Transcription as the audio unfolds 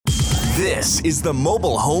This is the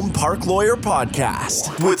Mobile Home Park Lawyer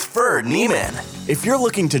Podcast with Ferd Neiman. If you're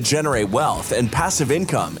looking to generate wealth and passive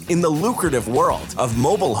income in the lucrative world of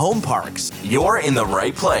mobile home parks, you're in the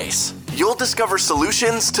right place. You'll discover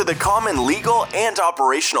solutions to the common legal and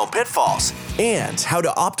operational pitfalls and how to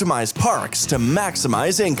optimize parks to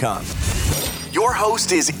maximize income. Your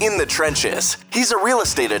host is in the trenches. He's a real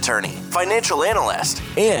estate attorney, financial analyst,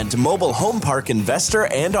 and mobile home park investor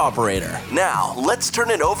and operator. Now, let's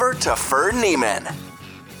turn it over to Ferd Neiman.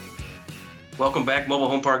 Welcome back, Mobile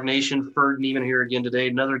Home Park Nation. Ferd Neiman here again today.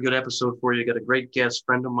 Another good episode for you. Got a great guest,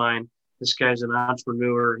 friend of mine. This guy's an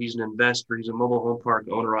entrepreneur. He's an investor. He's a mobile home park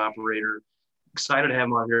owner-operator. Excited to have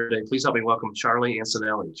him on here today. Please help me welcome Charlie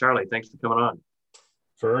Ansanelli. Charlie, thanks for coming on.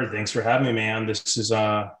 Ferd, thanks for having me, man. This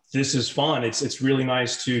is fun. It's really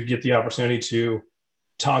nice to get the opportunity to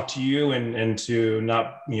talk to you and to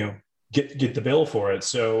not, get the bill for it.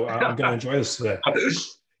 So I'm going to enjoy this today.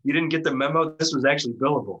 You didn't get the memo? This was actually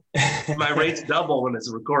billable. My rate's double when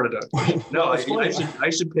it's recorded. No,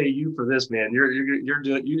 I should pay you for this, man.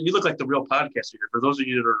 You look like the real podcaster here. For those of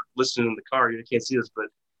you that are listening in the car, you can't see this, but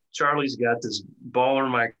Charlie's got this baller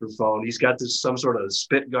microphone. He's got some sort of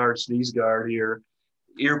spit guard, sneeze guard here.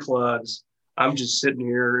 Earplugs. I'm just sitting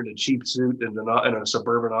here in a cheap suit in a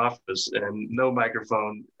suburban office and no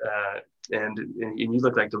microphone. And you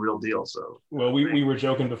look like the real deal. So, well, we were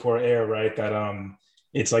joking before air, right? That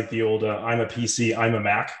it's like the old "I'm a PC, I'm a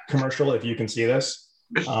Mac" commercial. If you can see this,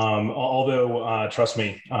 although trust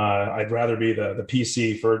me, I'd rather be the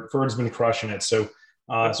PC. Ferd's been crushing it. So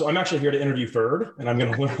I'm actually here to interview Ferd, and I'm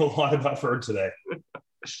going to learn a lot about Ferd today.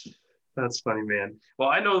 That's funny, man. Well,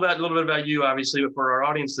 I know that a little bit about you, obviously, but for our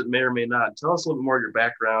audience that may or may not, tell us a little bit more of your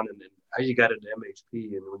background and how you got into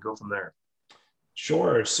MHP, and we'll go from there.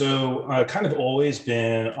 Sure. So I've kind of always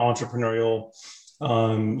been entrepreneurial,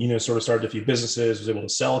 sort of started a few businesses, was able to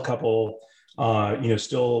sell a couple,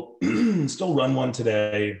 still run one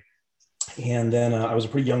today. And then I was a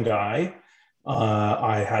pretty young guy.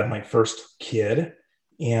 I had my first kid.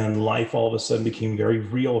 And life all of a sudden became very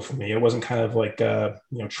real for me. It wasn't kind of like,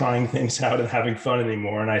 trying things out and having fun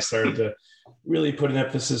anymore. And I started to really put an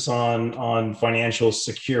emphasis on financial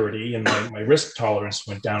security, and my risk tolerance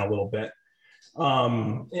went down a little bit.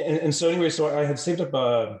 So I had saved up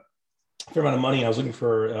a fair amount of money. I was looking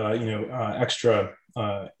for, extra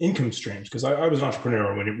income streams, because I was an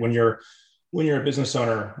entrepreneur. When you're a business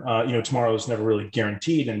owner, tomorrow is never really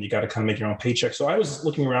guaranteed, and you got to kind of make your own paycheck. So I was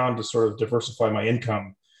looking around to sort of diversify my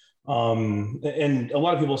income. And a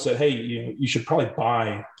lot of people said, hey, you should probably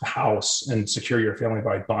buy a house and secure your family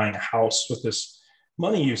by buying a house with this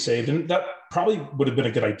money you saved. And that probably would have been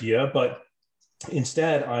a good idea. But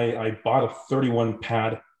instead, I bought a 31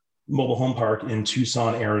 pad mobile home park in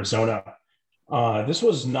Tucson, Arizona. This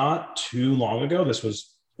was not too long ago. This was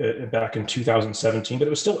back in 2017, but it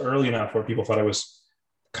was still early enough where people thought I was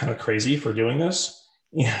kind of crazy for doing this,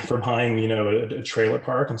 for buying, a trailer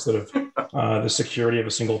park instead of the security of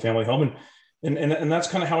a single family home. And that's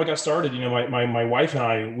kind of how I got started. My wife and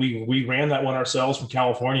I, we ran that one ourselves from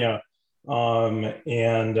California. We've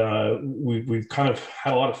kind of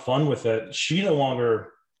had a lot of fun with it. She no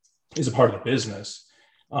longer is a part of the business,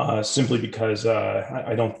 simply because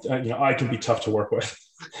I can be tough to work with.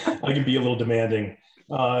 I can be a little demanding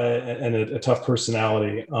and a tough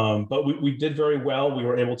personality. But we did very well. We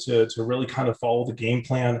were able to really kind of follow the game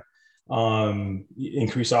plan,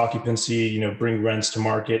 increase occupancy, bring rents to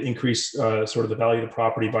market, increase sort of the value of the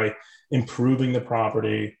property by improving the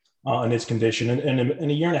property and its condition. And in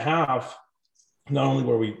a year and a half, not only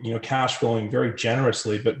were we, cash flowing very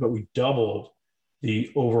generously, but we doubled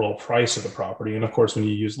the overall price of the property. And of course, when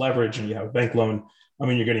you use leverage and you have a bank loan,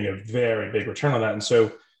 you're getting a very big return on that. And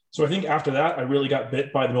so I think after that, I really got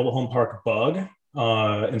bit by the mobile home park bug.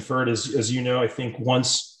 And Ferd, as you know, I think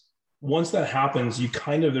once that happens,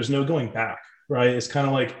 there's no going back, right? It's kind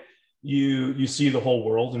of like you see the whole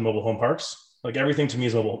world in mobile home parks. Like everything to me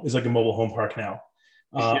is like a mobile home park now.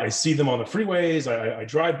 I see them on the freeways. I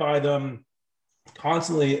drive by them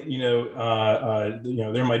constantly.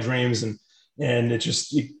 They're my dreams, and it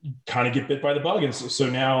just, you kind of get bit by the bug. And so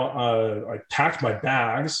now I packed my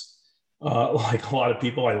bags. Like a lot of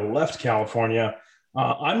people, I left California.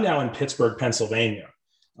 I'm now in Pittsburgh, Pennsylvania,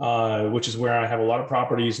 which is where I have a lot of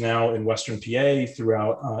properties now in Western PA,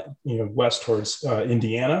 throughout, west towards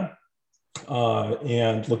Indiana,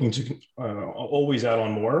 and looking to always add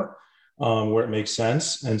on more where it makes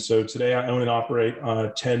sense. And so today I own and operate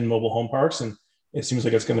 10 mobile home parks, and it seems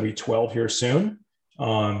like it's going to be 12 here soon.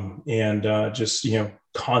 Just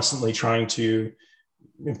constantly trying to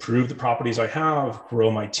improve the properties I have,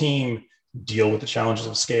 grow my team, deal with the challenges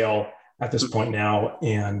of scale, at this point now.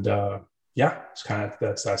 And it's kind of,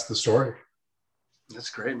 that's the story. That's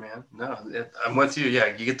great, man. No, I'm with you.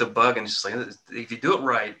 Yeah, you get the bug, and it's just like, if you do it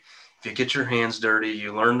right, if you get your hands dirty,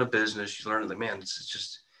 you learn the business, you learn, like, man, it's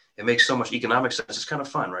just, it makes so much economic sense. It's kind of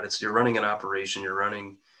fun, right? You're running an operation,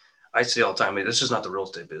 I say all the time, this is not the real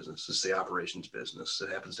estate business. It's the operations business. It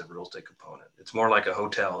happens to have a real estate component. It's more like a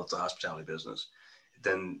hotel. It's a hospitality business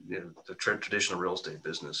than the traditional real estate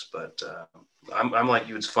business. But I'm like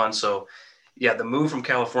you, it's fun. So yeah, the move from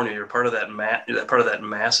California, you're part of that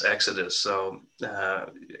mass exodus. So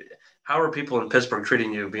how are people in Pittsburgh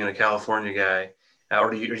treating you being a California guy?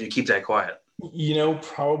 Or do you keep that quiet?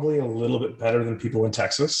 Probably a little bit better than people in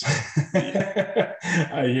Texas.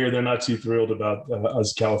 I hear they're not too thrilled about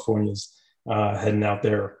us Californians heading out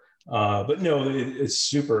there. But no, it's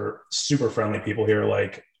super, super friendly people here.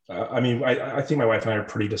 Like, I think my wife and I are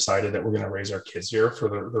pretty decided that we're going to raise our kids here for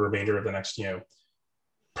the remainder of the next,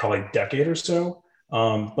 probably decade or so.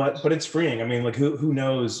 But it's freeing. I mean, like, who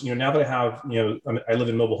knows, now that I have, I live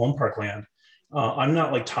in mobile home park land. I'm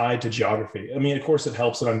not like tied to geography. I mean, of course it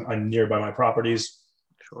helps that I'm nearby my properties.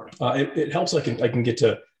 Sure. It helps. I can get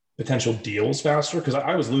to potential deals faster, because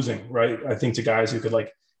I was losing, right? I think, to guys who could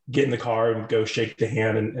like get in the car and go shake the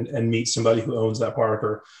hand and meet somebody who owns that park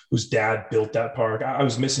or whose dad built that park. I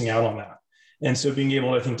was missing out on that. And so being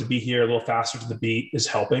able, I think, to be here a little faster to the beat is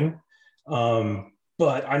helping.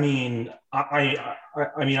 But I mean,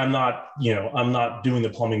 I'm not, I'm not doing the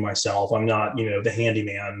plumbing myself. I'm not, the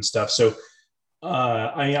handyman and stuff. So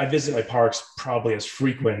I visit my parks probably as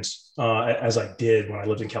frequent as I did when I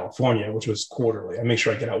lived in California, which was quarterly. I make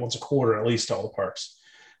sure I get out once a quarter, at least, to all the parks.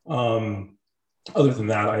 Other than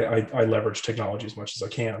that, I leverage technology as much as I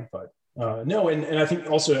can. But no, and I think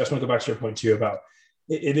also, I just want to go back to your point too about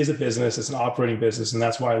it is a business, it's an operating business, and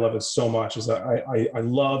that's why I love it so much. Is that I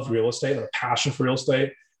love real estate, I have a passion for real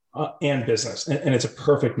estate and business, and it's a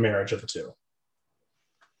perfect marriage of the two.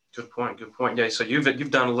 Good point. Yeah. So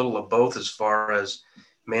you've done a little of both as far as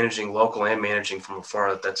managing local and managing from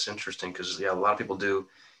afar. That's interesting, because a lot of people do,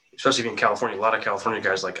 especially in California. A lot of California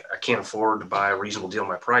guys, like, I can't afford to buy a reasonable deal on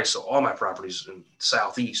my price, so all my properties in the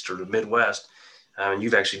Southeast or the Midwest. And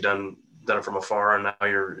you've actually done it from afar, and now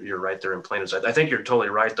you're right there in Plano. I think you're totally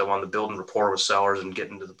right though on the building rapport with sellers and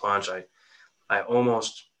getting to the punch. I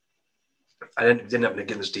didn't have to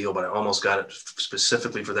get this deal, but I almost got it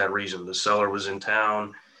specifically for that reason. The seller was in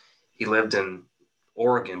town. He lived in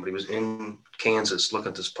Oregon, but he was in Kansas looking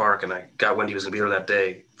at this park, and I got wind he was going to be there that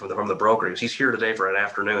day from the broker. He's here today for an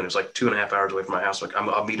afternoon. It was like 2.5 hours away from my house. Like,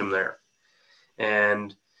 I'll meet him there.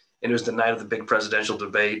 And it was the night of the big presidential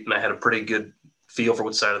debate, and I had a pretty good feel for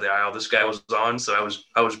what side of the aisle this guy was on. So I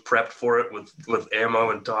was prepped for it with ammo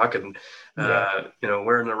and talk and,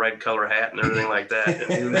 wearing the right color hat and everything like that.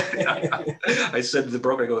 And I said to the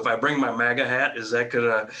broker, I go, if I bring my MAGA hat, is that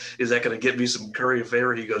gonna get me some curry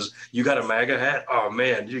favor? He goes, you got a MAGA hat? Oh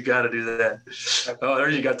man, you got to do that. Oh, there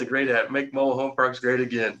you got the great hat. Make mobile home parks great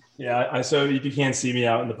again. Yeah. So if you can't see me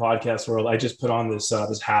out in the podcast world, I just put on this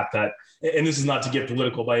hat that, and this is not to get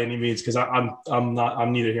political by any means, because I'm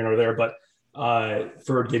neither here nor there, but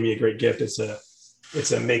Ferd gave me a great gift.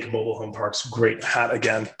 It's a Make Mobile Home Parks Great hat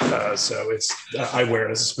again. So I wear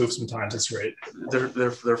it as a spoof sometimes. It's great.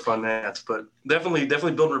 They're fun hats, but definitely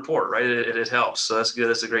build rapport, right? It helps. So that's good.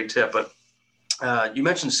 That's a great tip. But you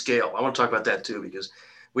mentioned scale. I want to talk about that too, because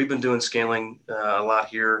we've been doing scaling a lot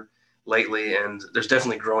here lately, and there's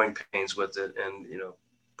definitely growing pains with it. And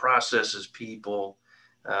processes, people,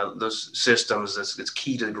 those systems. It's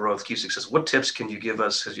key to growth, key to success. What tips can you give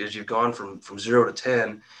us as you've gone from 0 to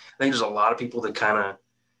 10? I think there's a lot of people that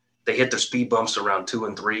they hit their speed bumps around 2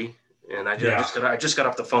 and 3. And I just got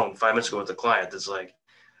off the phone 5 minutes ago with a client that's like,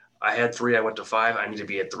 I had 3, I went to 5, I need to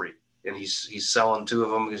be at 3. And he's selling 2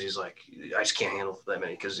 of them because he's like, I just can't handle that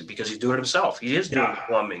many because he's doing it himself. He is doing the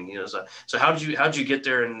plumbing, So how did you get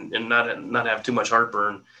there and not have too much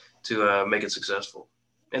heartburn to make it successful?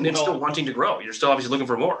 And then still wanting to grow. You're still obviously looking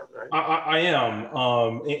for more, right? I am.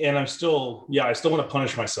 And I still want to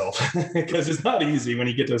punish myself because it's not easy when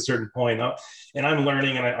you get to a certain point. And I'm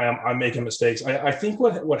learning and I'm making mistakes. I think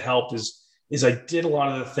what helped is I did a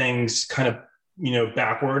lot of the things kind of,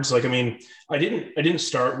 backwards. Like, I didn't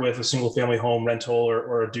start with a single family home rental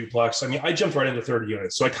or a duplex. I jumped right into 30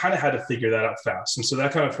 units. So I kind of had to figure that out fast. And so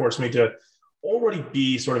that kind of forced me to already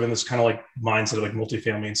be sort of in this kind of like mindset of like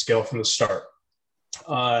multifamily and scale from the start.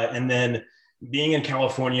 And then being in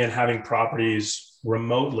California and having properties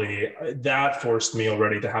remotely, that forced me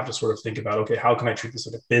already to have to sort of think about, okay, how can I treat this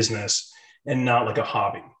like a business and not like a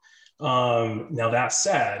hobby? Now that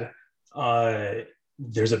said,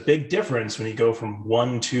 there's a big difference when you go from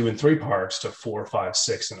 1, 2, and 3 parks to 4, 5,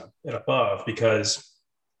 6 and above, because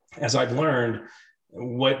as I've learned,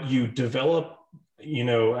 what you develop,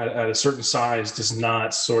 at a certain size does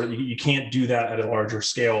not you can't do that at a larger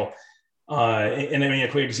scale. And I mean,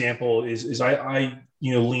 a quick example is I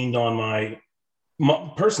leaned on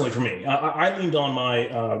personally for me, I leaned on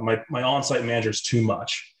my on-site managers too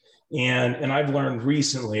much. And I've learned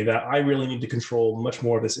recently that I really need to control much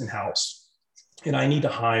more of this in-house. And I need to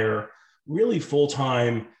hire really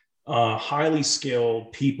full-time, highly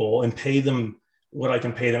skilled people and pay them what I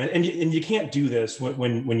can pay them. And you can't do this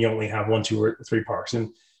when you only have 1, 2, or 3 parks.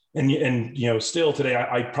 And still today,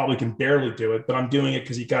 I probably can barely do it, but I'm doing it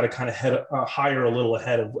because you got to kind of hire a little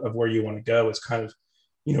ahead of where you want to go. It's kind of,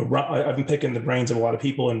 I've been picking the brains of a lot of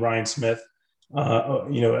people, and Ryan Smith,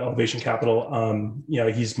 Elevation Capital,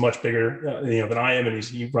 he's much bigger, than I am. And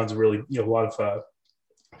he runs a really, a lot of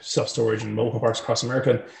self-storage and mobile home parks across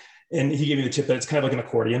America. And he gave me the tip that it's kind of like an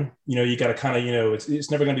accordion. You got to kind of, it's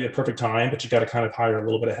never going to be the perfect time, but you got to kind of hire a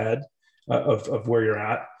little bit ahead of where you're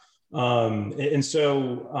at.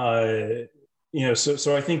 So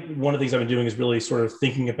I think one of the things I've been doing is really sort of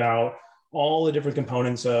thinking about all the different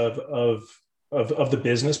components of the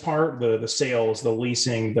business part, the sales, the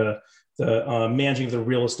leasing, the managing the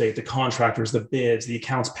real estate, the contractors, the bids, the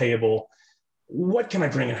accounts payable. What can I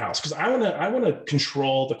bring in house? Because I want to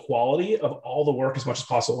control the quality of all the work as much as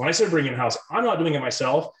possible. When I say bring in house, I'm not doing it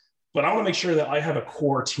myself, but I want to make sure that I have a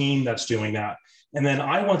core team that's doing that. And then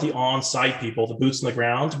I want the on-site people, the boots on the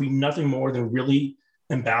ground, to be nothing more than really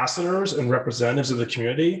ambassadors and representatives of the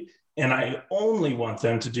community. And I only want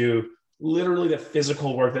them to do literally the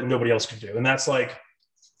physical work that nobody else can do. And that's like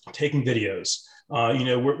taking videos.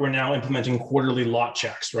 We're now implementing quarterly lot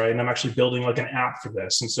checks, right? And I'm actually building like an app for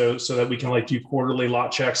this. And so that we can like do quarterly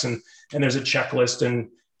lot checks, and there's a checklist, and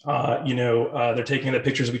they're taking the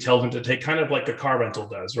pictures we tell them to take, kind of like a car rental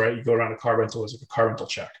does, right? You go around a car rental as like a car rental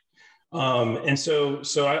check. And so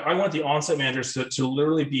I want the on-site managers to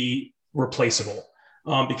literally be replaceable,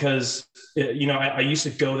 because, I used to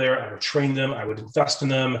go there, I would train them, I would invest in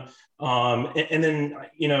them. And then,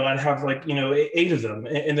 I'd have like, 8 of them,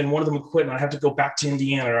 and then one of them would quit, and I have to go back to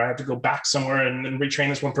Indiana, or I have to go back somewhere and then retrain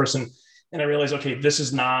this one person. And I realized, okay, this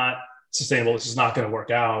is not sustainable. This is not going to work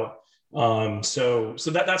out. So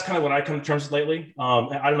that's kind of what I come to terms with lately.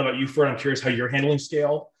 I don't know about you, Ferd. I'm curious how you're handling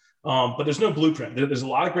scale. But there's no blueprint. There's a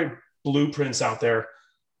lot of great blueprints out there,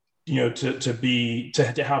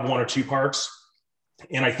 to have 1 or 2 parks.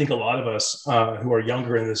 And I think a lot of us who are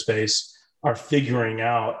younger in this space are figuring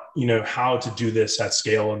out, how to do this at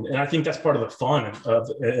scale. And I think that's part of the fun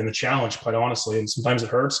and the challenge, quite honestly. And sometimes it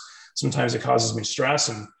hurts. Sometimes it causes me stress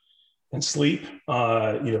and sleep,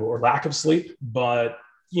 or lack of sleep. But,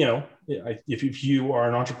 if you are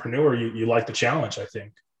an entrepreneur, you like the challenge, I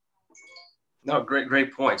think. No,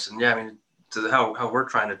 great points. And yeah, I mean, to how we're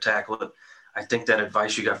trying to tackle it, I think that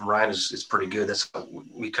advice you got from Ryan is pretty good. That's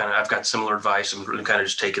I've got similar advice. I'm really kind of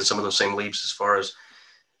just taking some of those same leaps as far as,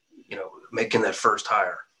 making that first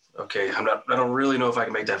hire. Okay. I don't really know if I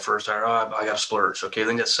can make that first hire. Oh, I got to splurge. Okay.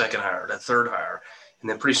 Then that second hire, that third hire. And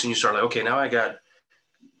then pretty soon you start like, okay, now I got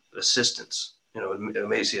assistants,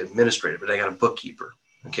 maybe administrative, but I got a bookkeeper.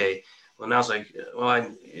 Okay. Well, now it's like, well,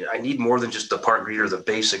 I need more than just the part greeter, the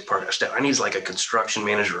basic part of staff. I need like a construction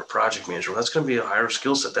manager, a project manager. Well, that's going to be a higher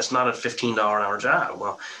skill set. That's not a $15 an hour job.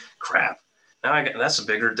 Well, crap. Now that's a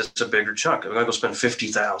bigger chunk. I'm going to go spend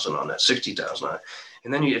 $50,000 on that, $60,000 on it.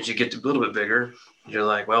 And then as you get a little bit bigger, you're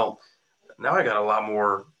like, well, now I got a lot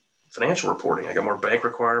more financial reporting. I got more bank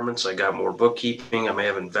requirements. I got more bookkeeping. I may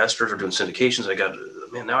have investors or doing syndications.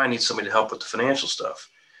 Now I need somebody to help with the financial stuff.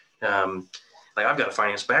 Like I've got a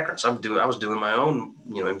finance background. So I was doing my own,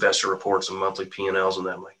 investor reports and monthly P&Ls and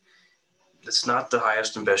that. I'm like, it's not the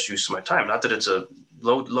highest and best use of my time. Not that it's a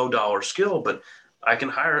low dollar skill, but I can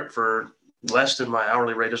hire it for less than my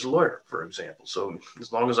hourly rate as a lawyer, for example. So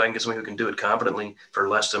as long as I can get somebody who can do it competently for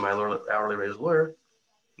less than my hourly rate as a lawyer,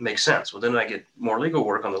 it makes sense. Well, then I get more legal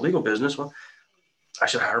work on the legal business. Well, I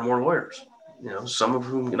should hire more lawyers, some of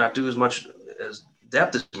whom cannot do as much as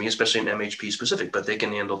depth as me, especially in MHP specific, but they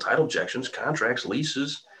can handle title objections, contracts,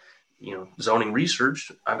 leases, zoning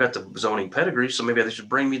research. I've got the zoning pedigree, so maybe they should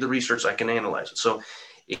bring me the research. I can analyze it. So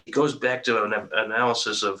it goes back to an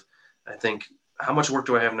analysis of, I think, how much work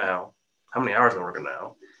do I have now? How many hours am I working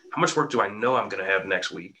now? How much work do I know I'm going to have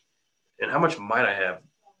next week? And how much might I have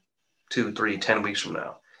 2, 3, 10 weeks from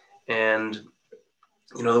now? And,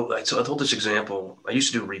 I told this example. I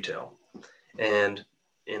used to do retail. And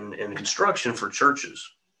in construction for churches,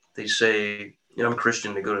 they say, I'm a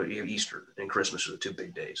Christian, they go to Easter and Christmas are the 2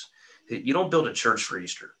 big days. You don't build a church for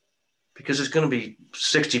Easter. because it's going to be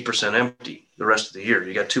 60% empty the rest of the year.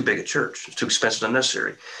 You got too big a church. It's too expensive and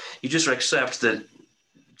unnecessary. You just accept that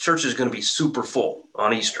church is going to be super full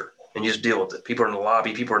on Easter, and you just deal with it. People are in the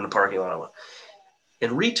lobby. People are in the parking lot.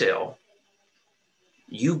 In retail,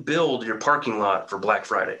 you build your parking lot for Black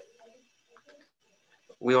Friday.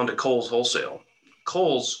 We owned a Kohl's wholesale.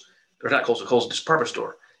 Kohl's department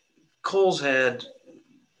store. Kohl's had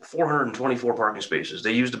 424 parking spaces.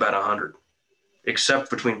 They used about 100, except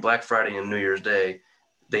between Black Friday and New Year's Day,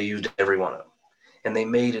 they used every one of them. And they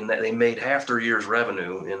made half their year's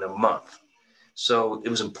revenue in a month. So it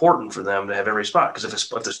was important for them to have every spot, because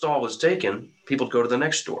if the stall was taken, people would go to the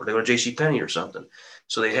next store. They go to JCPenney or something.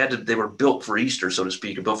 So they were built for Easter, so to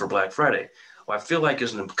speak, or built for Black Friday. Well, I feel like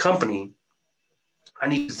as a company, I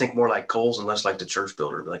need to think more like Kohl's and less like the church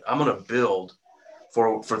builder. Like, I'm going to build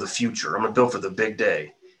for the future. I'm going to build for the big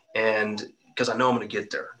day. And because I know I'm going to get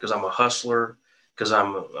there, because I'm a hustler, because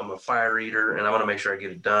I'm a fire eater, and I want to make sure I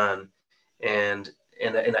get it done. And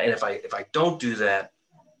if I don't do that,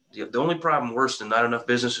 the only problem worse than not enough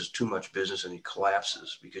business is too much business, and it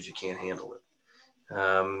collapses because you can't handle it.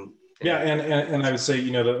 And I would say,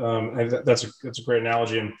 that's a great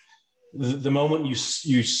analogy. And the moment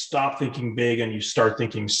you stop thinking big and you start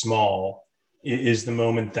thinking small is the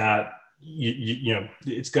moment that you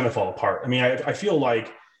it's going to fall apart. I mean, I feel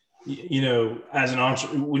like, as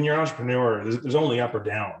when you're an entrepreneur, there's only up or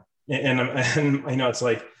down, and it's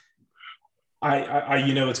like,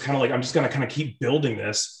 it's kind of like, I'm just going to kind of keep building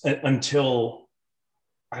this until,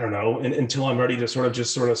 I don't know, until I'm ready to sort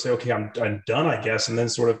of say, okay, I'm done, I guess. And then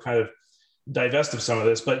sort of kind of divest of some of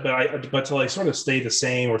this, but to like sort of stay the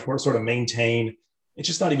same or to sort of maintain, it's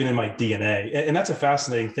just not even in my DNA. And that's a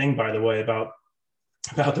fascinating thing, by the way, about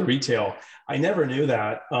the retail. I never knew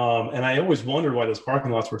that. And I always wondered why those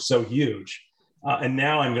parking lots were so huge. And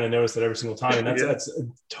now I'm going to notice that every single time. And that's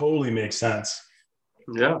totally makes sense.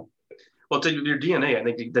 Yeah. Well, to your DNA, I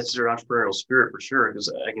think that's your entrepreneurial spirit for sure, because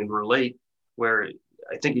I can relate where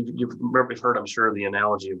I think you've heard, I'm sure, the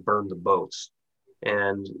analogy of burn the boats.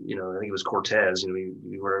 And, I think it was Cortez, we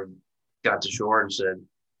got to shore and said,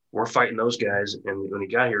 we're fighting those guys. And when he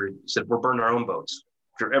got here, he said, we're burning our own boats.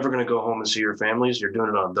 If you're ever going to go home and see your families, you're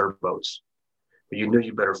doing it on their boats. But you knew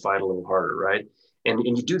you better fight a little harder, right? And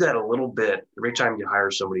you do that a little bit every time you hire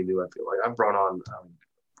somebody new. I feel like I've brought on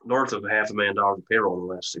north of $500,000 of payroll in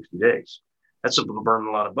the last 60 days. That's burning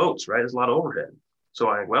a lot of boats, right? There's a lot of overhead. So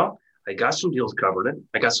I got some deals covered it.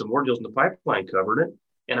 I got some more deals in the pipeline covered it.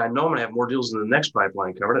 And I know I'm going to have more deals in the next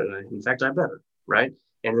pipeline covered it. And in fact, I better, right?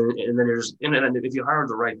 And then if you hire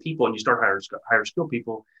the right people and you start hire skilled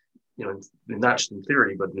people, not just in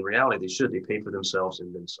theory, but in reality, they pay for themselves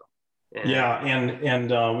and then some.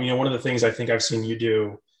 One of the things I think I've seen you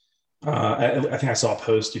do, I think I saw a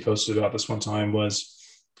post you posted about this one time, was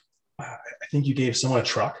I think you gave someone a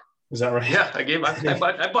truck. Is that right? Yeah,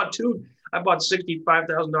 I bought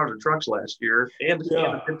 $65,000 of trucks last year and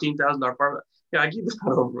a $15,000 apartment. Yeah, I keep that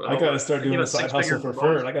over. I got to start doing a side hustle for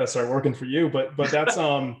Ferd. I got to start working for you. But that's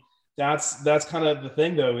that's kind of the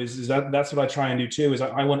thing, though, is that's what I try and do too. Is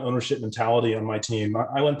I want ownership mentality on my team.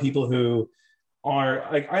 I want people who are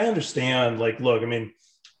like, I understand. Like, look, I mean,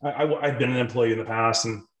 I've been an employee in the past,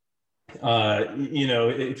 and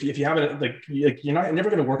if you haven't, you're never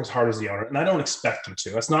going to work as hard as the owner, and I don't expect them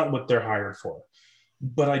to. That's not what they're hired for.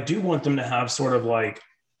 But I do want them to have sort of like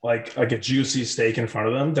a juicy steak in front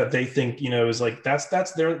of them that they think, is like, that's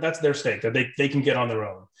their steak that they can get on their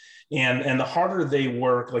own. And the harder they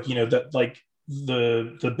work, the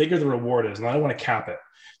bigger the reward is. And I don't want to cap it.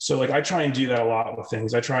 So like, I try and do that a lot with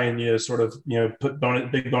things. I try and, put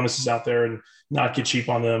big bonuses out there and not get cheap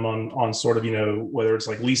on them on sort of, whether it's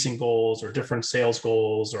like leasing goals or different sales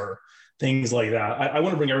goals or things like that. I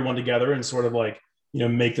want to bring everyone together and sort of like,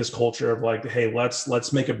 make this culture of like, hey,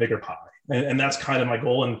 let's make a bigger pie. And that's kind of my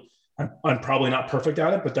goal. And I'm probably not perfect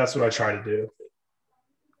at it, but that's what I try to do.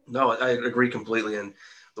 No, I agree completely. And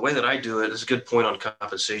the way that I do it is a good point on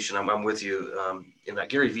compensation. I'm with you.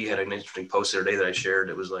 Gary Vee had an interesting post the other day that I shared.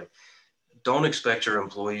 It was like, don't expect your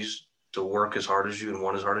employees to work as hard as you and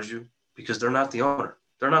want as hard as you, because they're not the owner.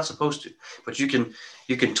 They're not supposed to. But you can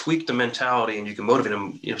tweak the mentality and you can motivate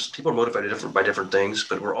them. Some people are motivated by different things,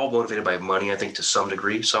 but we're all motivated by money, I think, to some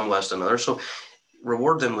degree, some less than others. So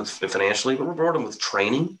reward them with financially, but reward them with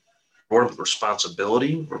training, reward them with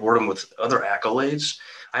responsibility, reward them with other accolades.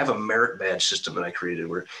 I have a merit badge system that I created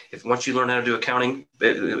where once you learn how to do accounting,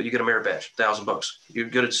 you get a merit badge, $1,000. You're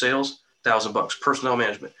good at sales, $1,000. Personnel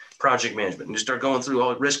management, project management, and you start going through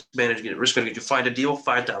all risk management. You find a deal,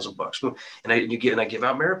 $5,000, and I give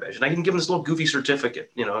out merit badge, and I can give them this little goofy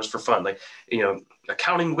certificate. It's for fun, like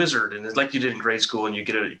accounting wizard, and it's like you did in grade school, and you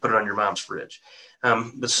put it on your mom's fridge.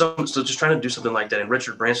 So just trying to do something like that. And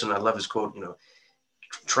Richard Branson, I love his quote.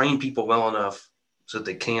 Train people well enough so that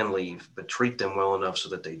they can leave, but treat them well enough so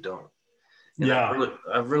that they don't. And yeah,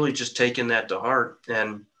 I've really just taken that to heart.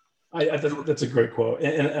 And I that's a great quote.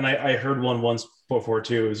 And I heard one once before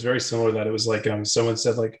too. It was very similar to that. It was like, someone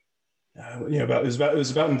said like, it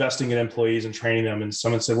was about investing in employees and training them. And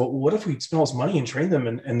someone said, well, what if we spend all this money and train them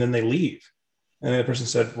and then they leave? And the person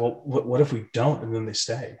said, well, what if we don't? And then they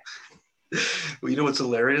stay. Well, what's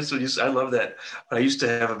hilarious? I love that. I used to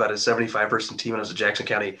have about a 75-person team when I was at Jackson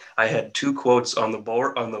County. I had 2 quotes on the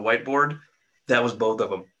whiteboard. That was both of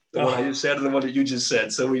them. The one I just said and the one that you just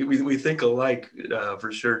said. So we think alike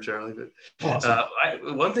for sure, Charlie. But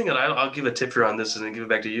Awesome. one thing that I'll give a tip here on this and then give it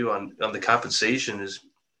back to you on the compensation is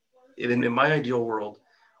in my ideal world,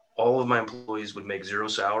 all of my employees would make 0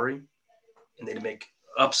 salary and they'd make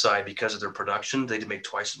upside because of their production. They'd make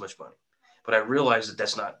twice as much money. But I realize that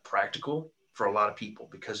that's not practical for a lot of people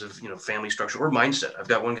because of, family structure or mindset. I've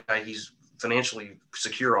got one guy, he's financially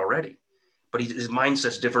secure already, but his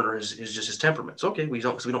mindset's different, or is just his temperament. It's okay. We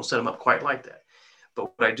don't set him up quite like that.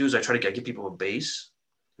 But what I do is I try to give people a base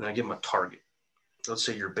and I give them a target. Let's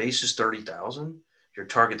say your base is 30,000, your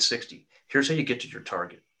target's 60. Here's how you get to your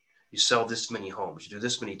target. You sell this many homes, you do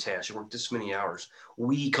this many tasks, you work this many hours.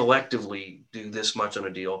 We collectively do this much on a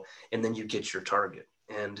deal, and then you get your target.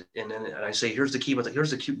 And then I say, here's the key, but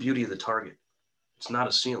here's the cute beauty of the target. It's not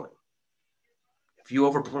a ceiling. If you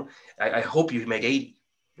overperform, I hope you make 80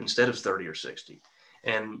 instead of 30 or 60.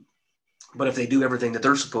 But if they do everything that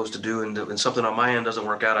they're supposed to do and something on my end doesn't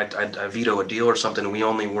work out, I veto a deal or something, and he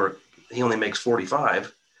only makes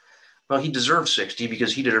 45. Well, he deserves 60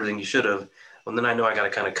 because he did everything he should have. Well, then I know I got to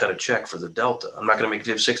kind of cut a check for the delta. I'm not going to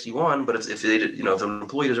give 61, but if an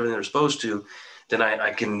employee does everything they're supposed to, then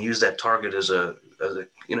I can use that target as a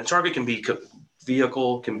target can be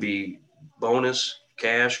vehicle, can be bonus,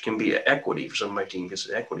 cash, can be equity. For some of my team gets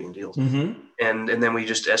equity in deals. Mm-hmm. And then we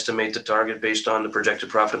just estimate the target based on the projected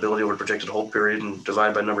profitability over projected hold period and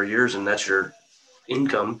divide by number of years. And that's your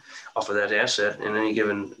income off of that asset in any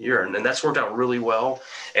given year. And that's worked out really well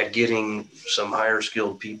at getting some higher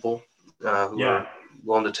skilled people who are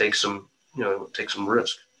willing to take some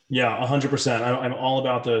risk. Yeah, 100%. I'm all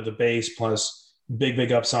about the base plus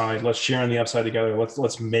big upside. Let's share in the upside together.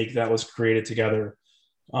 Let's make that. Let's create it together.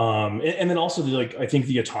 And then also I think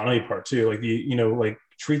the autonomy part too, like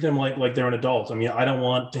treat them like they're an adult. I mean, I don't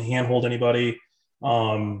want to handhold anybody.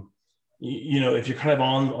 If you're kind of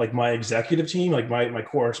on like my executive team, like my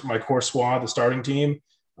core squad, the starting team,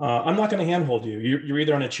 I'm not going to handhold you. You're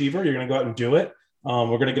either an achiever, you're going to go out and do it. We're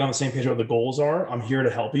going to get on the same page what the goals are. I'm here to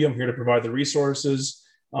help you. I'm here to provide the resources.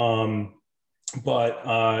 But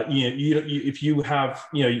if you have,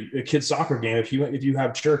 a kid's soccer game, if you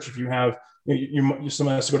have church, if you have,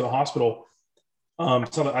 someone has to go to the hospital,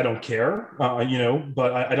 it's not that I don't care,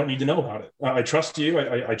 but I don't need to know about it. I trust you.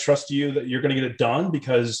 I trust you that you're going to get it done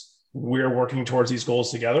because we're working towards these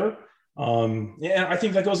goals together. And I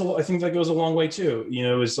think that goes a long way too.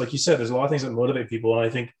 It's like you said, there's a lot of things that motivate people. And I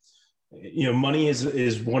think, money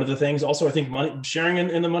is one of the things. Also, I think money sharing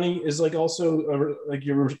in the money is like also like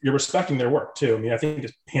you're respecting their work too. I mean, I think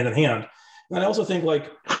it's hand in hand. And I also think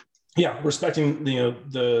respecting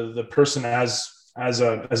the person as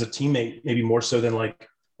a teammate, maybe more so than like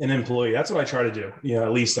an employee. That's what I try to do.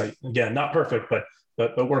 At least again, not perfect,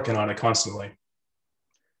 but working on it constantly.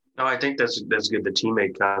 No, I think that's good. The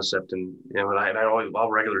teammate concept, and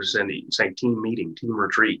I'll regularly say team meeting, team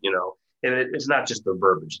retreat. And it's not just the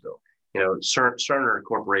verbiage though. Cerner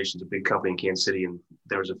Corporation's a big company in Kansas City, and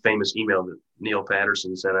there was a famous email that Neil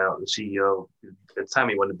Patterson sent out, the CEO. At the time,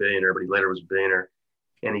 he wasn't a billionaire, but he later was a billionaire.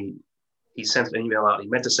 And he sent an email out. He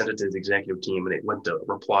meant to send it to the executive team, and it went to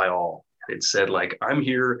reply all. And it said, like, I'm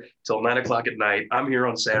here till 9 o'clock at night. I'm here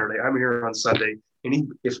on Saturday. I'm here on Sunday.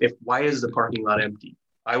 And why is the parking lot empty?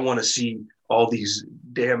 I want to see all these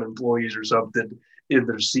damn employees or something in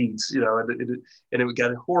their seats, and it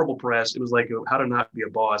got horrible press. It was like how to not be a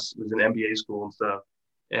boss. It was an MBA school and stuff.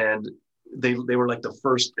 And they were like the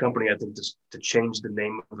first company, I think, to change the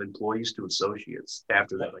name of employees to associates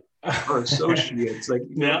after that. Like, or associates. Like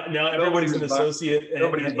now everybody's an associate and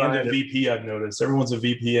a VP. I've noticed everyone's a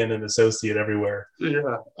VP and an associate everywhere.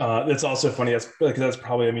 Yeah, that's also funny. That's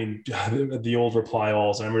probably, I mean, the old reply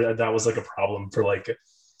alls. I remember that was like a problem for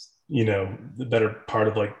the better part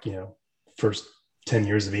of first 10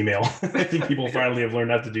 years of email. I think people finally have learned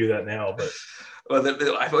not to do that now, but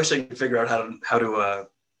Well, I wish I could figure out how to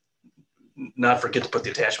not forget to put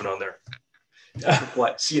the attachment on there.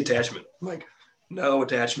 What? See attachment. I'm like, no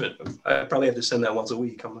attachment. I probably have to send that once a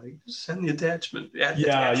week. I'm like, send the attachment.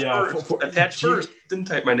 Attach first. Didn't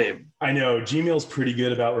type my name. I know Gmail's pretty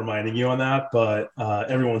good about reminding you on that, but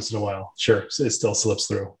every once in a while, sure, it still slips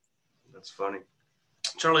through. That's funny.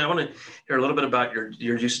 Charlie, I want to hear a little bit about your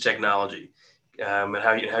use of technology and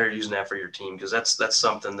how you're using that for your team, because that's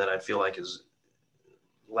something that I feel like is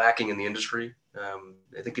lacking in the industry.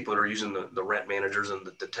 I think people are using the rent managers and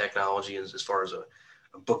the technology as far as a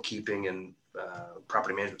bookkeeping and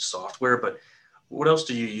property management software, but what else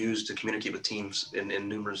do you use to communicate with teams in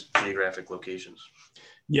numerous geographic locations?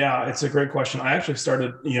 Yeah, it's a great question. I actually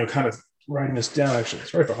started, kind of writing this down. Actually,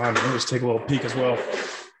 it's right behind me. Let me just take a little peek as well.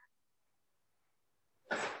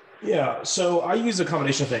 Yeah, so I use a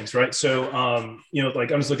combination of things, right? So,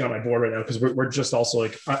 like I'm just looking at my board right now because we're just also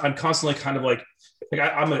like I'm constantly kind of like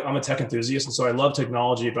I'm a tech enthusiast, and so I love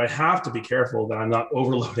technology, but I have to be careful that I'm not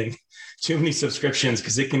overloading too many subscriptions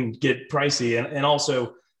because it can get pricey. And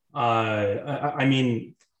also, my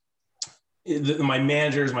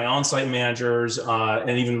managers, my on-site managers,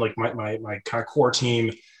 and even like my kind of core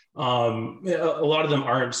team, a lot of them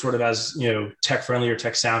aren't sort of as tech friendly or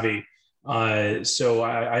tech savvy. So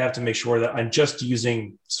I have to make sure that I'm just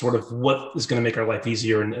using sort of what is going to make our life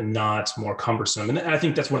easier and not more cumbersome. And I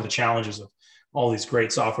think that's one of the challenges of all these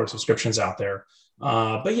great software subscriptions out there.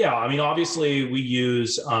 But yeah, obviously we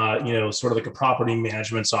use, sort of like a property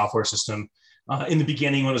management software system. In the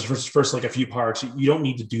beginning, when it was first like a few parts, you don't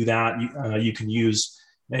need to do that. You can use,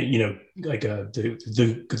 the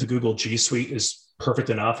Google G Suite is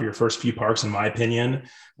perfect enough for your first few parks, in my opinion.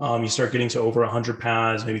 You start getting to over 100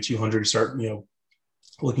 pads, maybe 200. You start,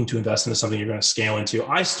 looking to invest into something you're going to scale into.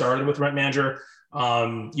 I started with Rent Manager.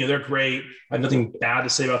 They're great. I have nothing bad to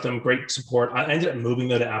say about them. Great support. I ended up moving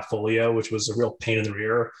though to AppFolio, which was a real pain in the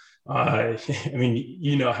rear.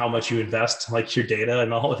 How much you invest, like your data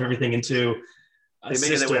and all of everything into a system.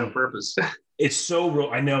 They make it that way on purpose. It's so real.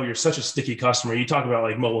 I know you're such a sticky customer. You talk about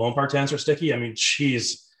like mobile home park tenants are sticky.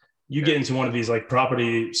 Geez, you get into one of these like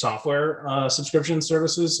property software subscription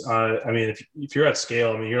services. If you're at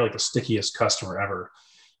scale, you're like the stickiest customer ever.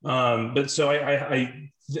 But so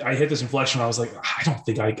I hit this inflection. I was like, I don't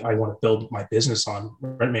think I want to build my business on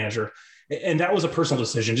Rent Manager. And that was a personal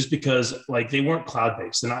decision just because like they weren't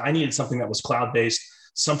cloud-based and I needed something that was cloud-based,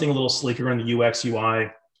 something a little sleeker in the UX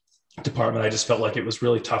UI department. I just felt like it was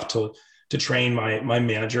really tough to train my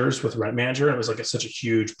managers with Rent Manager. It was like such a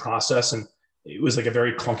huge process. And it was like a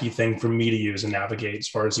very clunky thing for me to use and navigate as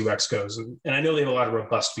far as UX goes. And I know they have a lot of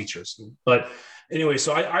robust features, but anyway,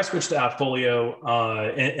 so I switched to AppFolio,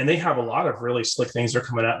 and they have a lot of really slick things they've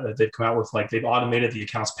come out with. Like they've automated the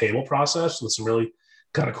accounts payable process with some really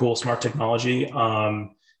kind of cool, smart technology. And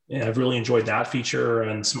I've really enjoyed that feature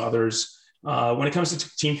and some others. When it comes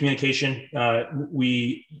to team communication,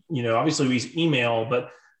 we obviously we use email,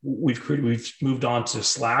 but we've moved on to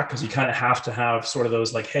Slack because you kind of have to have sort of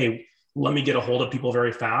those like, hey, let me get a hold of people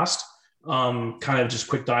very fast, kind of just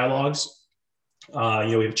quick dialogues. We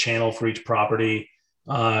have a channel for each property.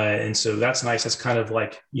 And so that's nice. That's kind of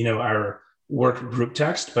like, our work group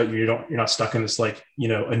text, but you're not stuck in this like,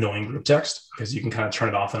 annoying group text because you can kind of turn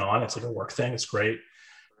it off and on. It's like a work thing. It's great.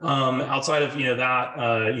 Outside of,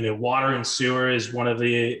 that, water and sewer is one of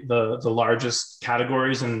the largest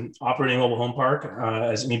categories in operating a mobile home park,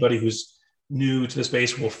 as anybody who's new to the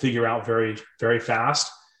space will figure out very, very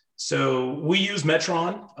fast. So we use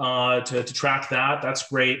Metron to track that. That's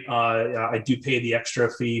great. I do pay the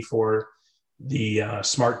extra fee for the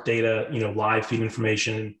smart data, live feed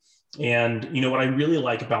information. And, what I really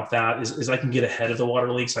like about that is I can get ahead of the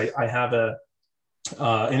water leaks. I have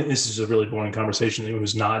and this is a really boring conversation. Anyone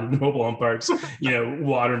who's not in mobile home parks,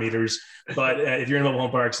 water meters. But if you're in mobile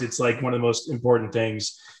home parks, it's like one of the most important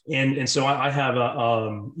things. And so I have,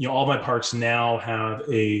 all my parks now have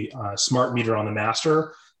a smart meter on the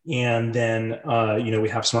master. And then, we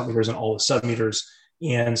have smart meters on all the sub meters.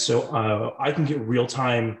 And so I can get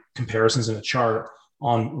real-time comparisons in a chart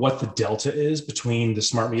on what the delta is between the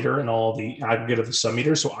smart meter and all the aggregate of the sub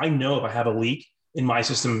meters. So I know if I have a leak in my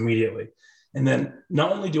system immediately. And then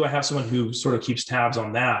not only do I have someone who sort of keeps tabs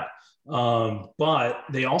on that, but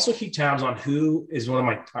they also keep tabs on who is one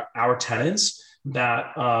of our tenants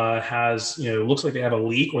that has, looks like they have a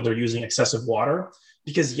leak or they're using excessive water.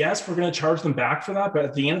 Because yes, we're going to charge them back for that. But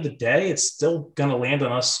at the end of the day, it's still going to land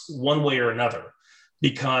on us one way or another.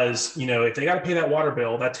 Because, if they got to pay that water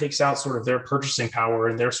bill, that takes out sort of their purchasing power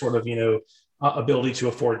and their sort of, ability to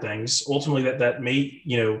afford things. Ultimately, that may,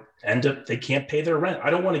 end up, they can't pay their rent. I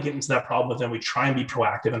don't want to get into that problem with them. We try and be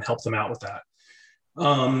proactive and help them out with that.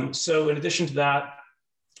 So in addition to that,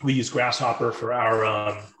 we use Grasshopper for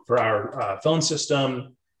our phone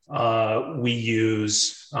system. We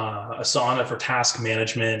use Asana for task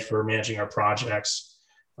management, for managing our projects.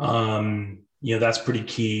 That's pretty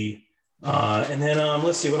key. And then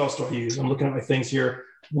let's see, what else do I use? I'm looking at my things here.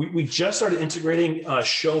 We just started integrating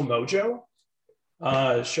Show Mojo.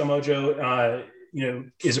 Show Mojo,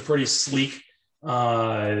 is a pretty sleek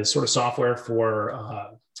sort of software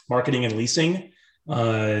for marketing and leasing,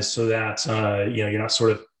 so that you're not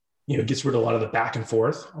sort of gets rid of a lot of the back and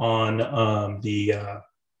forth on the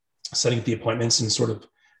setting up the appointments, and sort of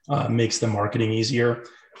makes the marketing easier.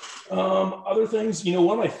 Other things,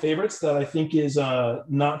 one of my favorites that I think is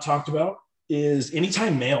not talked about is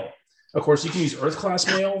Anytime Mail. Of course, you can use Earth Class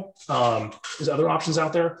Mail. There's other options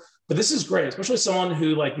out there, but this is great, especially someone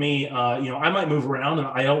who, like me, I might move around, and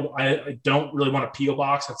I don't really want a PO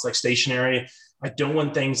box that's like stationary. I don't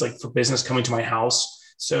want things like for business coming to my house.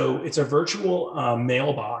 So it's a virtual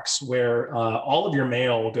mailbox where all of your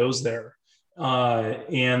mail goes there,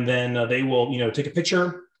 and then they will, take a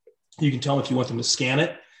picture. You can tell them if you want them to scan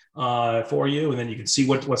it for you, and then you can see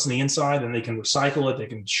what's in the inside. And they can recycle it, they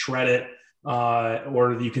can shred it,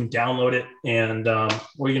 or you can download it, and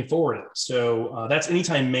or you can forward it. So that's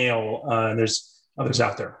Anytime Mail, and there's others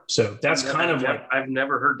out there. So that's I've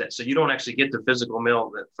never heard that. So you don't actually get the physical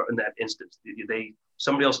mail in that instance.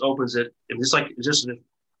 Somebody else opens it, and it's just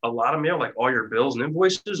a lot of mail, like all your bills and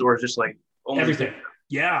invoices, or just like only everything.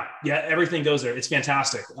 Yeah, everything goes there. It's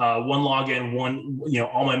fantastic. One login,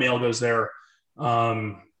 all my mail goes there.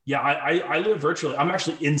 I live virtually. I'm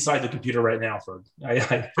actually inside the computer right now, Ferd.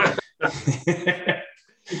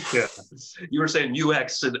 Yeah, you were saying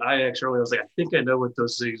UX and IX earlier. I was like, I think I know what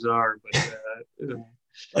those things are, but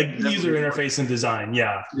like user interface and design.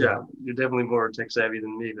 Yeah, you're definitely more tech savvy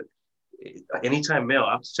than me. But Anytime Mail,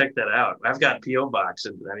 I'll have to check that out. I've got PO box,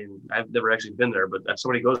 and I've never actually been there, but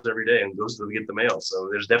somebody goes every day and goes to get the mail. So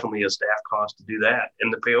there's definitely a staff cost to do that,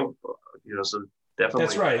 and the PO, so definitely.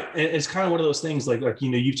 That's right. And it's kind of one of those things like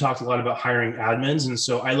you've talked a lot about hiring admins, and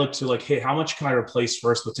so I look to like, hey, how much can I replace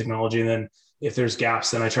first with technology, and then if there's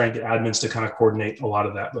gaps, then I try and get admins to kind of coordinate a lot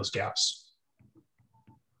of those gaps.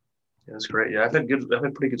 Yeah, that's great. Yeah, I've had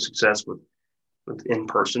pretty good success with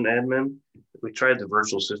in-person admin. We tried the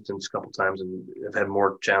virtual assistants a couple times, and I've had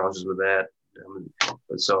more challenges with that.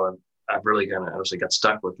 So I've really kind of honestly got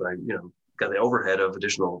stuck with, got the overhead of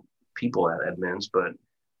additional people at admins, but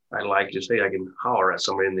I like just, hey, I can holler at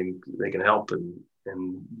somebody and they can help and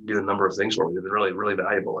do a number of things for me. They've been really, really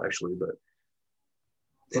valuable actually. But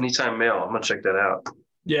Anytime Mail, I'm gonna check that out.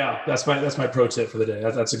 Yeah, that's my pro tip for the day.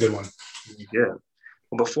 That's a good one. Yeah.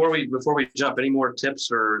 Well, before we jump, any more tips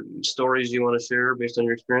or stories you want to share based on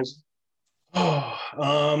your experience?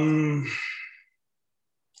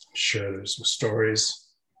 Sure, there's some stories.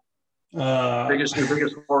 Your biggest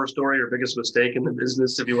horror story or biggest mistake in the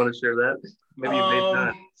business, if you want to share that. Maybe you made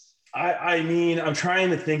that. I'm trying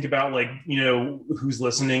to think about who's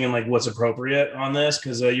listening and like what's appropriate on this,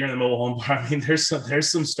 because you're in the mobile home park. There's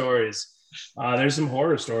some stories. There's some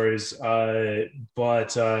horror stories,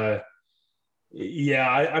 but I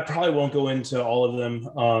probably won't go into all of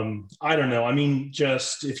them. I don't know.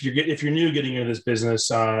 Just if you're new getting into this business,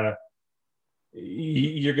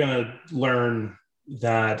 you're gonna learn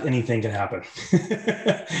that anything can happen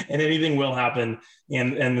and anything will happen.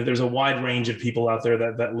 And there's a wide range of people out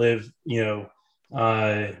there that live, in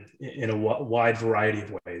a wide variety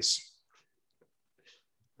of ways.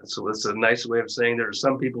 So that's a nice way of saying there are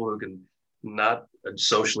some people who can not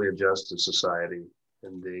socially adjust to society,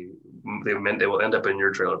 and they will end up in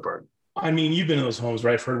your trailer park. You've been in those homes,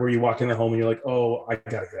 right, Ferd, where you walk in the home and you're like, oh, I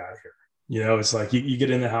gotta get out of here. It's like you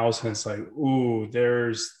get in the house and it's like, ooh,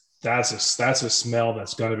 that's a smell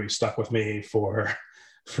that's going to be stuck with me for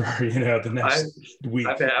the next week.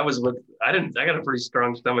 I got a pretty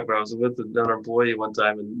strong stomach, but I was with another employee one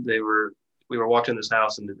time, and we were walking in this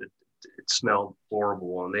house, and it smelled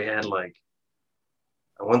horrible, and they had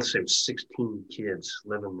I want to say it was 16 kids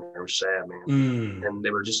living there. It was sad, man. And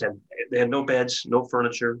they had no beds, no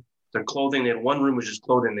furniture. Their clothing, they had one room was just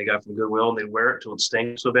clothing they got from Goodwill, and they'd wear it till it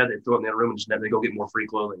stank so bad they'd throw it in the other room and just never, they go get more free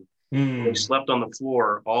clothing. They slept on the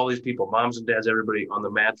floor, all these people, moms and dads, everybody on the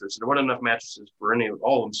mattress. And there weren't enough mattresses for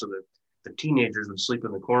all of them, so the teenagers would sleep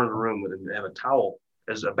in the corner of the room and have a towel,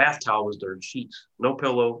 as a bath towel was their sheets. No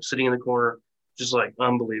pillow, sitting in the corner, just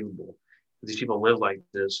unbelievable. These people live like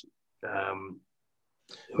this.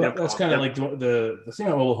 That's kind of like the thing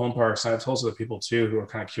about mobile home parks, and I've told other people too who are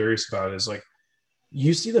kind of curious about it, is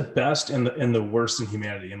you see the best and the worst in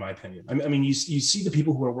humanity, in my opinion. You see the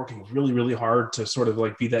people who are working really, really hard to sort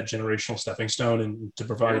of be that generational stepping stone and to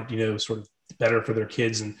provide, sort of better for their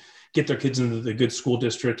kids and get their kids into the good school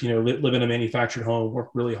district, live in a manufactured home, work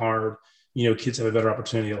really hard, kids have a better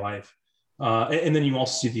opportunity at life. And then you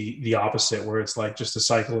also see the opposite, where it's like just a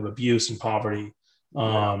cycle of abuse and poverty.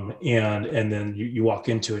 And then you walk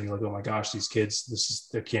into it and you're like, oh my gosh, these kids,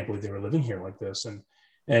 I can't believe they were living here like this.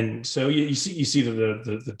 And so you see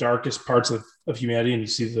the darkest parts of humanity, and you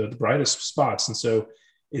see the brightest spots. And so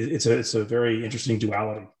it's a very interesting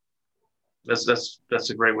duality. That's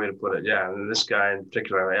a great way to put it. Yeah. And this guy in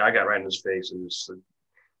particular, I got right in his face and just said,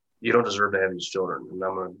 you don't deserve to have these children. And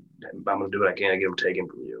I'm going to do what I can to get them taken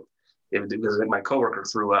from you. Because my coworker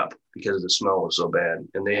threw up because the smell was so bad.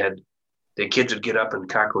 And the kids would get up and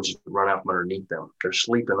cockroaches would run out from underneath them. They're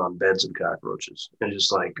sleeping on beds of cockroaches. And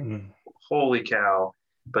just like, holy cow.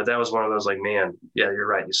 But that was one of those like, man, yeah, you're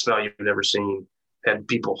right. You smell you've never seen. Had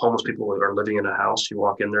homeless people are living in a house. You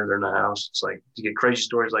walk in there, they're in a house. It's like you get crazy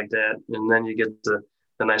stories like that. And then you get the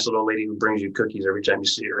nice little lady who brings you cookies every time you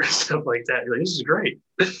see her and stuff like that. You're like, this is great.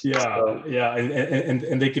 Yeah. Yeah.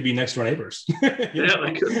 And they could be next door neighbors. Yeah,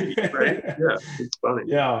 they could be, right? Yeah. It's funny.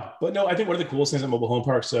 Yeah. But no, I think one of the coolest things at mobile home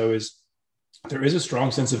parks, though, is there is a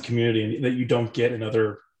strong sense of community that you don't get in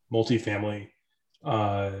other multifamily,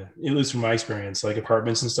 at least from my experience, like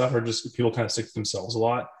apartments and stuff are just people kind of stick to themselves a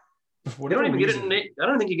lot. You don't even get it I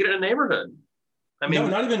don't think you get it in a neighborhood. I mean, no,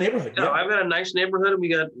 not even a neighborhood. Yeah. I've got a nice neighborhood and we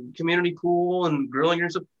got community pool and grilling and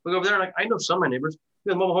stuff. We go over there and I know some of my neighbors. We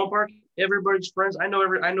have a mobile home park. Everybody's friends. I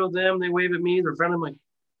know them. They wave at me. They're friendly. I'm like,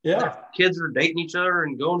 yeah, kids are dating each other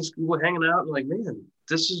and going to school, hanging out. And like, man,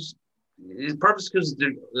 this is purpose because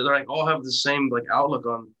they're like all have the same like outlook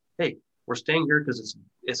on, hey, we're staying here because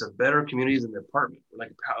it's a better community than the apartment.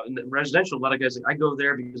 Like in the residential, a lot of guys like, I go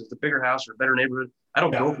there because it's a bigger house or a better neighborhood. I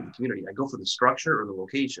don't go for the community. I go for the structure or the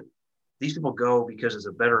location. These people go because it's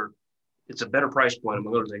a better price point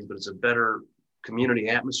among other things, but it's a better community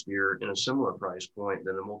atmosphere in a similar price point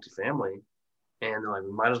than a multifamily. And they're like,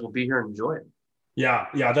 we might as well be here and enjoy it. Yeah.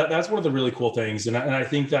 That's one of the really cool things. And I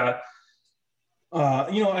think that,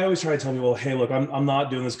 I always try to tell people, hey, look, I'm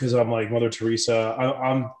not doing this because I'm like Mother Teresa.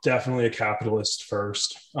 I'm definitely a capitalist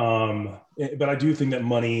first. But I do think that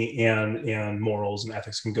money and morals and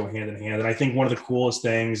ethics can go hand in hand. And I think one of the coolest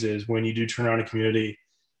things is when you do turn around a community,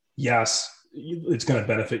 yes, it's going to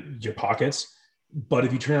benefit your pockets. But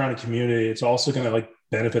if you turn around a community, it's also going to like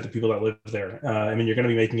benefit the people that live there. I mean, you're going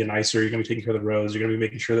to be making it nicer. You're going to be taking care of the roads. You're going to be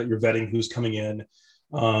making sure that you're vetting who's coming in.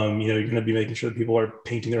 You're going to be making sure that people are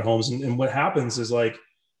painting their homes. And what happens is like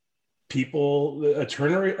a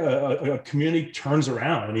community turns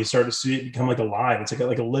around and you start to see it become like alive. It's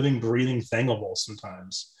like a living, breathing thing almost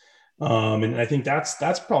sometimes. And I think that's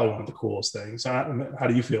probably one of the coolest things. How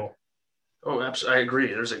do you feel? Oh, absolutely. I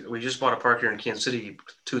agree. We just bought a park here in Kansas City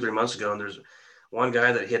 2-3 months ago, and there's one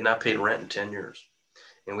guy that he had not paid rent in 10 years.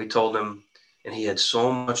 And we told him, and he had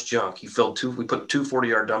so much junk. We put 2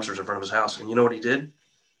 40-yard dumpsters in front of his house. And you know what he did?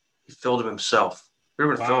 He filled them himself. We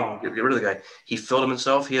were going to film him, get rid of the guy. He filled them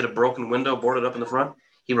himself. He had a broken window boarded up in the front.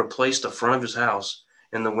 He replaced the front of his house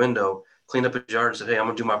and the window, cleaned up his yard and said, hey, I'm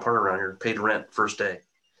going to do my part around here. Paid rent first day.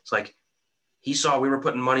 It's like he saw we were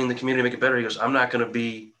putting money in the community to make it better. He goes, I'm not going to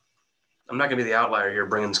be the outlier here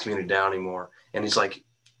bringing this community down anymore. And he's like,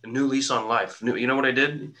 a new lease on life. You know what I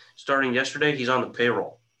did? Starting yesterday, he's on the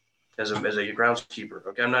payroll as a groundskeeper.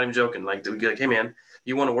 Okay, I'm not even joking. Like, we get like, hey man,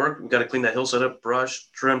 you want to work? We got to clean that hillside up, brush,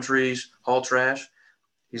 trim trees, haul trash.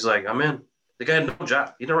 He's like, I'm in. The guy had no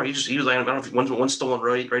job. He was like, I don't know if one stolen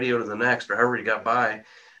radio to the next or however he got by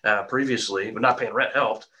previously, but not paying rent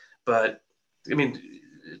helped. But I mean,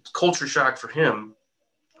 culture shock for him.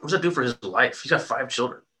 What does that do for his life? He's got 5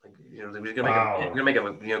 children. Like, he's gonna make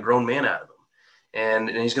a grown man out of him. And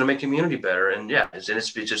he's going to make community better. And yeah, it's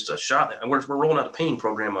just a shot. And we're rolling out a painting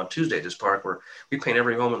program on Tuesday at this park where we paint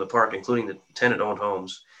every home in the park, including the tenant-owned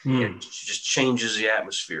homes. It just changes the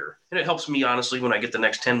atmosphere. And it helps me, honestly, when I get the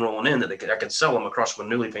next 10 rolling in, that I can sell them across from a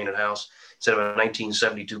newly painted house instead of a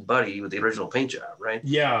 1972 Buddy with the original paint job, right?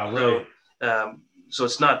 Yeah, right. So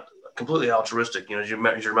it's not completely altruistic, as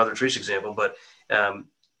your Mother Teresa example, but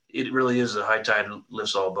it really is a high tide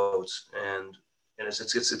lifts all boats. And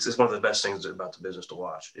it's one of the best things about the business to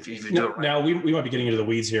watch if you do it right. Now we might be getting into the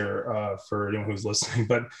weeds here for anyone who's listening,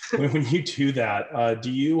 but when you do that,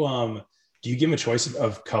 do you give them a choice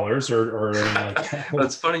of colors or anything like that? Well,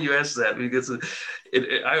 it's funny you asked that because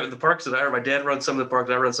the parks that my dad runs some of the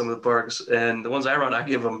parks, I run some of the parks, and the ones I run, I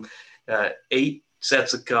give them 8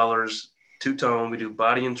 sets of colors, 2-tone. We do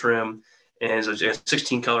body and trim, and so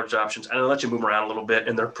 16 colors options. And I let you move them around a little bit,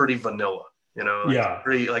 and they're pretty vanilla.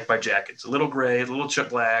 Pretty like my jackets, a little gray, a little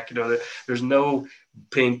black, there's no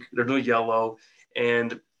pink, there's no yellow.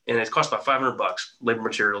 And and it costs about $500 labor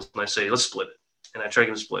materials. And I say, let's split it. And I try to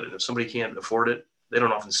get them split it. If somebody can't afford it, they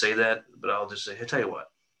don't often say that, but I'll just say, hey, tell you what,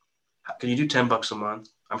 can you do $10 a month?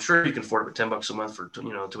 I'm sure you can afford it, but $10 a month for,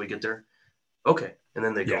 until we get there. Okay. And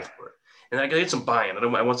then they go for it. And I get some buy-in.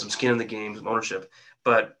 I want some skin in the game, some ownership.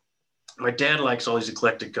 But my dad likes all these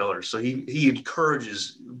eclectic colors. So he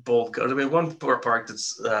encourages bold colors. I mean, one park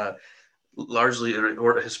that's largely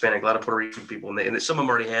or Hispanic, a lot of Puerto Rican people, and some of them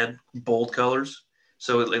already had bold colors.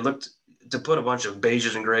 So it looked, to put a bunch of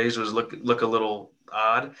beiges and grays was look a little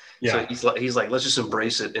odd. Yeah. So he's like, let's just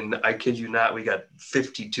embrace it. And I kid you not, we got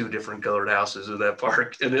 52 different colored houses in that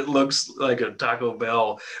park, and it looks like a Taco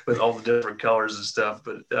Bell with all the different colors and stuff.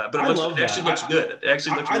 But it actually looks good. It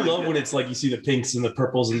actually looks really good. When it's like you see the pinks and the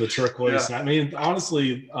purples and the turquoise. Yeah. I mean,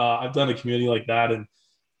 honestly, I've done a community like that, and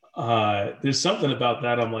there's something about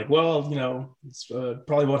that. I'm like, well, it's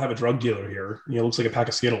probably won't have a drug dealer here. It looks like a pack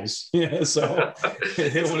of Skittles. Yeah, so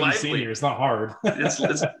hit one of the seniors. It's not hard.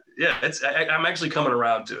 I'm actually coming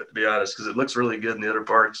around to it, to be honest, because it looks really good in the other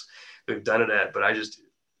parks we've done it at. But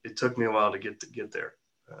it took me a while to get there.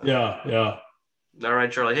 Yeah. All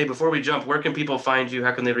right, Charlie. Hey, before we jump, where can people find you?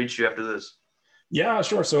 How can they reach you after this? Yeah,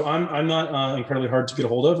 sure. So I'm not incredibly hard to get a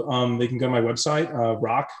hold of. They can go to my website,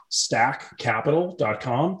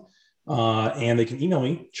 rockstackcapital.com, and they can email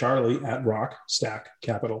me, Charlie at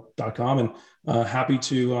rockstackcapital.com. And happy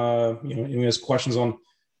to, anyone has questions on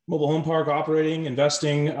mobile home park operating,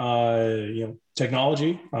 investing,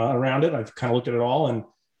 technology around it. I've kind of looked at it all, and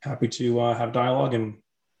happy to have dialogue and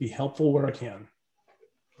be helpful where I can.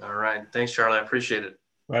 All right. Thanks, Charlie. I appreciate it.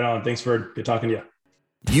 Right on. Thanks, Ferd. Good talking to you.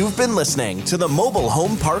 You've been listening to the Mobile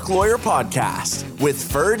Home Park Lawyer Podcast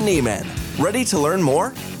with Ferd Niemann. Ready to learn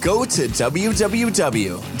more? Go to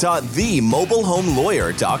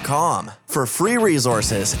www.themobilehomelawyer.com for free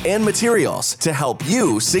resources and materials to help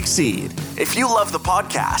you succeed. If you love the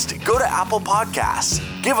podcast, go to Apple Podcasts,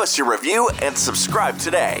 give us your review, and subscribe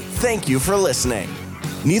today. Thank you for listening.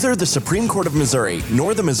 Neither the Supreme Court of Missouri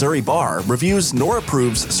nor the Missouri Bar reviews nor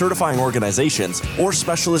approves certifying organizations or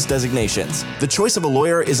specialist designations. The choice of a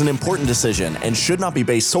lawyer is an important decision and should not be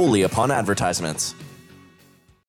based solely upon advertisements.